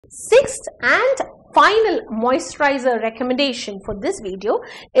Sixth and final moisturizer recommendation for this video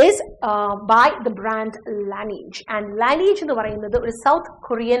is by the brand Laneige. And Laneige എന്ന് പറയുന്നത് ഒരു South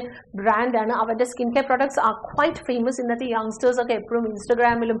Korean brand ആണ്. അവരുടെ skincare products are quite famous. ഇന്നത്തെ youngsters ഒക്കെ എപ്പോഴും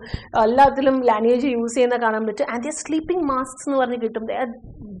ഇൻസ്റ്റഗ്രാമിലും എല്ലാത്തിലും Laneige യൂസ് ചെയ്യുന്ന കാണാൻ പറ്റും. And their sleeping masks എന്ന് പറഞ്ഞ് കിട്ടും. They are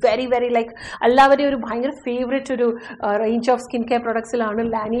very like എല്ലാവരുടെയും ഒരു ഭയങ്കര ഫേവറേറ്റ് ഒരു range of skin care പ്രൊഡക്ട്സിലാണ്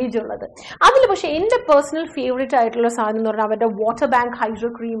Laneige ഉള്ളത്. അതിൽ പക്ഷേ എൻ്റെ പേഴ്സണൽ ഫേവറേറ്റ് ആയിട്ടുള്ള സാധനം എന്ന് പറഞ്ഞാൽ അവരുടെ വാട്ടർ ബാങ്ക്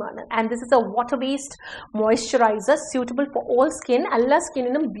ഹൈഡ്രോ ക്രീം ആണ്. And this is A water based moisturiser suitable for all skin. എല്ലാ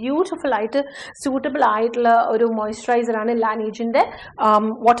സ്കിന്നിനും ബ്യൂട്ടിഫുൾ ആയിട്ട് സ്യൂട്ടബിൾ ആയിട്ടുള്ള ഒരു മോയ്സ്ചറൈസർ ആണ് Laneige-ന്റെ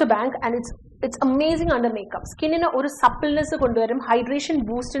water bank. And it's amazing under makeup. Skin ഒരു സപ്പിൾനെസ് കൊണ്ടുവരും, ഹൈഡ്രേഷൻ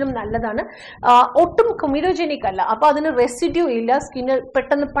ബൂസ്റ്റിനും നല്ലതാണ്, ഒട്ടും കൊമിഡോജനിക് അല്ല. അപ്പോൾ അതിന് റെസിഡ്യൂ ഇല്ല, സ്കിന്ന്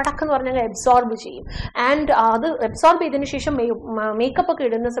പെട്ടെന്ന് പടക്കെന്ന് പറഞ്ഞാൽ അബ്സോർബ് ചെയ്യും. ആൻഡ് അത് അബ്സോർബ് ചെയ്തതിന് ശേഷം മേക്കപ്പ് ഒക്കെ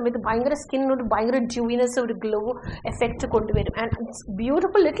ഇടുന്ന സമയത്ത് ഭയങ്കര സ്കിന്നിനൊരു ഭയങ്കര ഡ്യൂവിനെസ്, ഒരു ഗ്ലോ എഫക്റ്റ് കൊണ്ടുവരും. And it's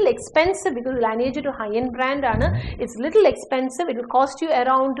beautiful, little expensive because Laneige ഒരു ഹൈ എൻഡ് ബ്രാൻഡ് ആണ്. It's little expensive. It will cost U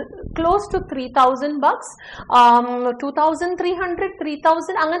around close to $3,000, 2,300,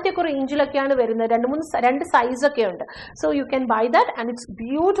 3,000 അങ്ങനത്തെ ഒക്കെ റേഞ്ചിലൊക്കെയാണ് വരുന്നത്. രണ്ട് സൈസ് ഒക്കെ ഉണ്ട്. So you can buy that and it's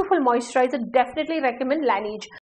beautiful moisturizer. Definitely recommend Laneige.